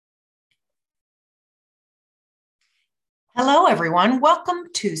Hello, everyone. Welcome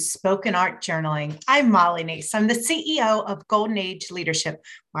to Spoken Art Journaling. I'm Molly Nace. I'm the CEO of Golden Age Leadership,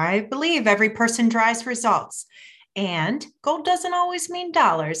 where I believe every person drives results. And gold doesn't always mean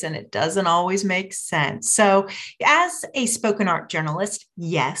dollars, and it doesn't always make sense. So, as a spoken art journalist,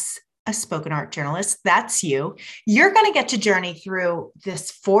 yes, a spoken art journalist, that's you. You're going to get to journey through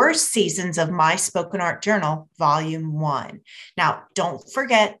this 4 seasons of my spoken art journal, volume 1. Now, don't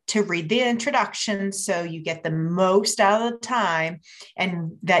forget to read the introduction so you get the most out of the time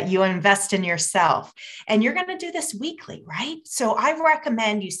and that you invest in yourself. And you're going to do this weekly, right? So I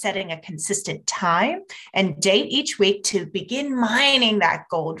recommend you setting a consistent time and date each week to begin mining that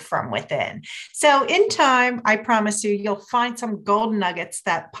gold from within. So in time, I promise you'll find some gold nuggets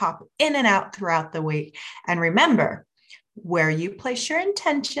that pop in and out throughout the week. And remember, where you place your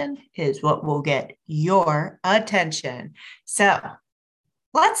intention is what will get your attention. So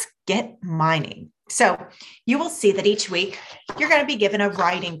let's get mining. So you will see that each week you're going to be given a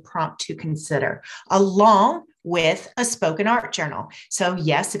writing prompt to consider along with a spoken art journal. So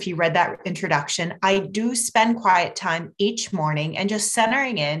yes, if you read that introduction, I do spend quiet time each morning and just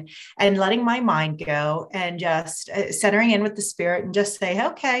centering in and letting my mind go and just centering in with the spirit and just say,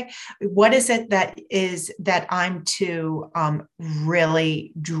 okay, what is it that I'm to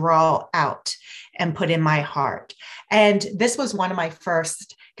really draw out and put in my heart? And this was one of my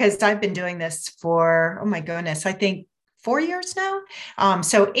first, because I've been doing this for, oh my goodness, I think 4 years now.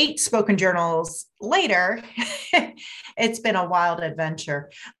 So 8 spoken journals later, it's been a wild adventure.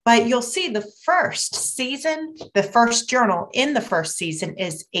 But you'll see the first season, the first journal in the first season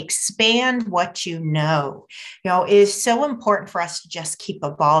is expand what you know. It is so important for us to just keep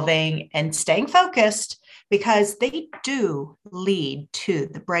evolving and staying focused because they do lead to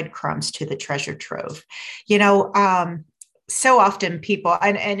the breadcrumbs to the treasure trove. You know, so often people,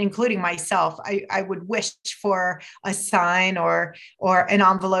 and including myself, I would wish for a sign or an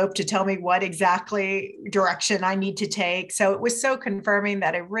envelope to tell me what exactly direction I need to take. So it was so confirming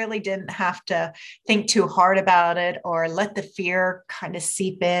that I really didn't have to think too hard about it or let the fear kind of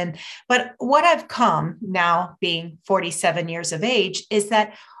seep in. But what I've come now, being 47 years of age, is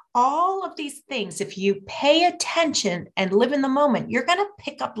that all of these things, if you pay attention and live in the moment, you're going to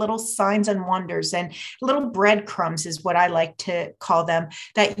pick up little signs and wonders and little breadcrumbs, is what I like to call them,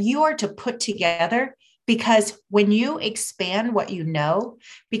 that you are to put together. Because when you expand what you know,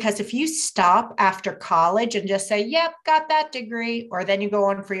 because if you stop after college and just say, yep, got that degree, or then you go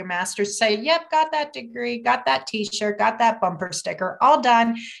on for your master's, say, yep, got that degree, got that t-shirt, got that bumper sticker, all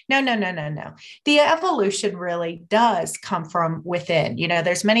done. No, no, no, no, no. The evolution really does come from within.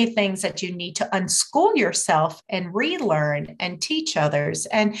 There's many things that you need to unschool yourself and relearn and teach others.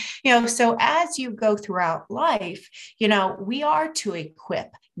 And, so as you go throughout life, we are to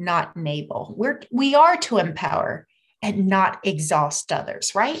equip, not enable. We are to empower and not exhaust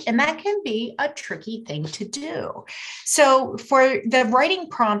others, right? And that can be a tricky thing to do. So for the writing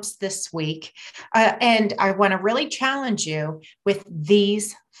prompts this week, and I want to really challenge you with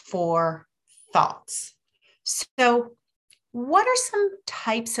these 4 thoughts. So what are some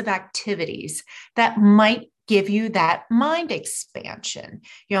types of activities that might give you that mind expansion?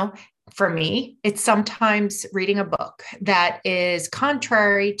 For me, it's sometimes reading a book that is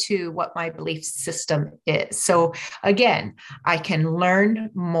contrary to what my belief system is. So again, I can learn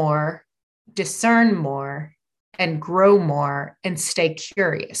more, discern more, and grow more and stay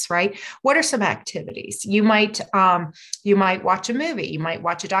curious, right? What are some activities? You might watch a movie, you might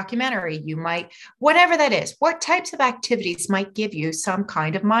watch a documentary, you might, whatever that is. What types of activities might give you some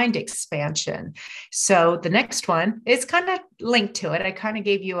kind of mind expansion? So the next one is kind of linked to it. I kind of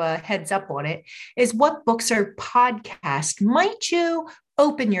gave you a heads up on it, is what books or podcasts might you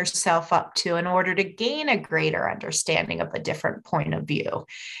open yourself up to in order to gain a greater understanding of a different point of view?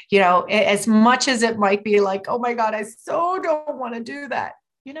 As much as it might be like, oh my God, I so don't want to do that.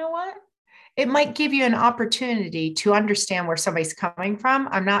 You know what? It might give you an opportunity to understand where somebody's coming from.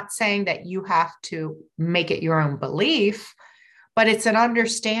 I'm not saying that you have to make it your own belief, but it's an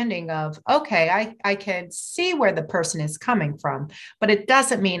understanding of, okay, I can see where the person is coming from, but it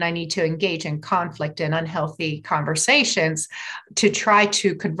doesn't mean I need to engage in conflict and unhealthy conversations to try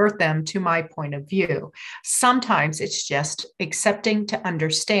to convert them to my point of view. Sometimes it's just accepting to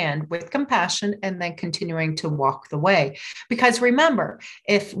understand with compassion and then continuing to walk the way. Because remember,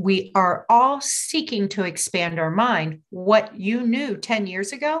 if we are all seeking to expand our mind, what you knew 10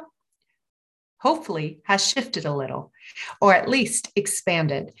 years ago hopefully has shifted a little, or at least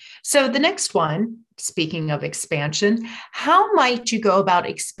expanded. So the next one, speaking of expansion, how might you go about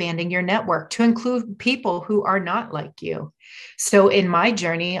expanding your network to include people who are not like you? So in my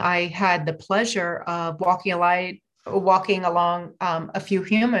journey, I had the pleasure of walking walking along a few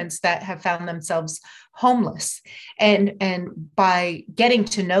humans that have found themselves homeless, and by getting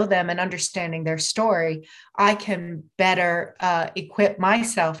to know them and understanding their story, I can better equip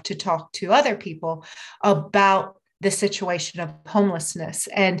myself to talk to other people about the situation of homelessness,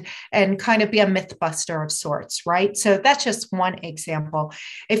 and kind of be a myth buster of sorts, right? So that's just one example.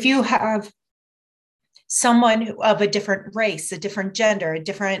 If you have someone of a different race, a different gender, a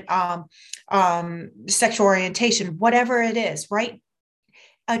different sexual orientation, whatever it is, right?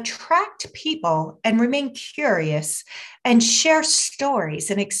 Attract people and remain curious and share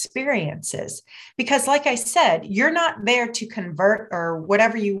stories and experiences. Because, like I said, you're not there to convert or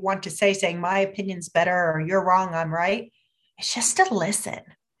whatever you want to say, saying my opinion's better or you're wrong, I'm right. It's just to listen.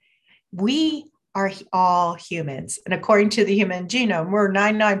 We are all humans. And according to the human genome, we're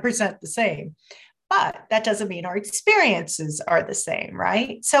 99% the same. But that doesn't mean our experiences are the same,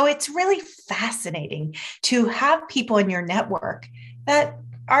 right? So it's really fascinating to have people in your network that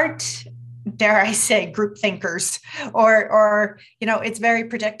aren't, dare I say, group thinkers, or it's very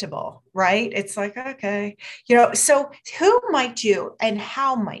predictable, right? It's like, okay, so who might you and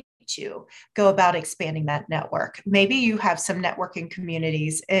how might you go about expanding that network? Maybe you have some networking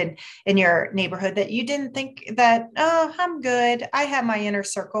communities in your neighborhood that you didn't think that, oh, I'm good, I have my inner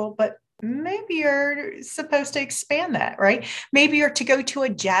circle, but maybe you're supposed to expand that, right? Maybe you're to go to a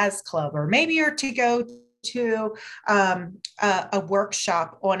jazz club, or maybe you're to go to a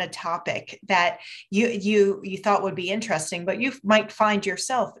workshop on a topic that you thought would be interesting, but you might find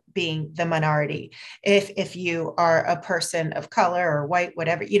yourself being the minority if you are a person of color or white,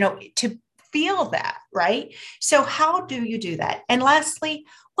 whatever, to feel that, right? So how do you do that? And lastly,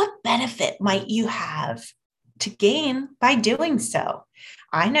 what benefit might you have to gain by doing so?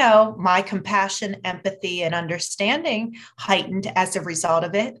 I know my compassion, empathy, and understanding heightened as a result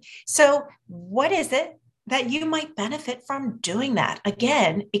of it. So, what is it that you might benefit from doing that?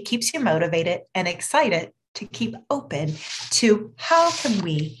 Again, it keeps you motivated and excited to keep open to how can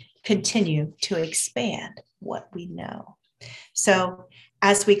we continue to expand what we know. So,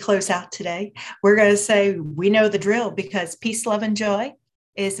 as we close out today, we're going to say we know the drill, because peace, love, and joy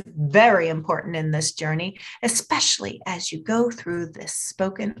is very important in this journey, especially as you go through this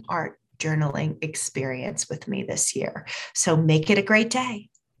spoken art journaling experience with me this year. So make it a great day.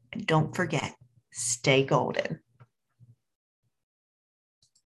 And don't forget, stay golden.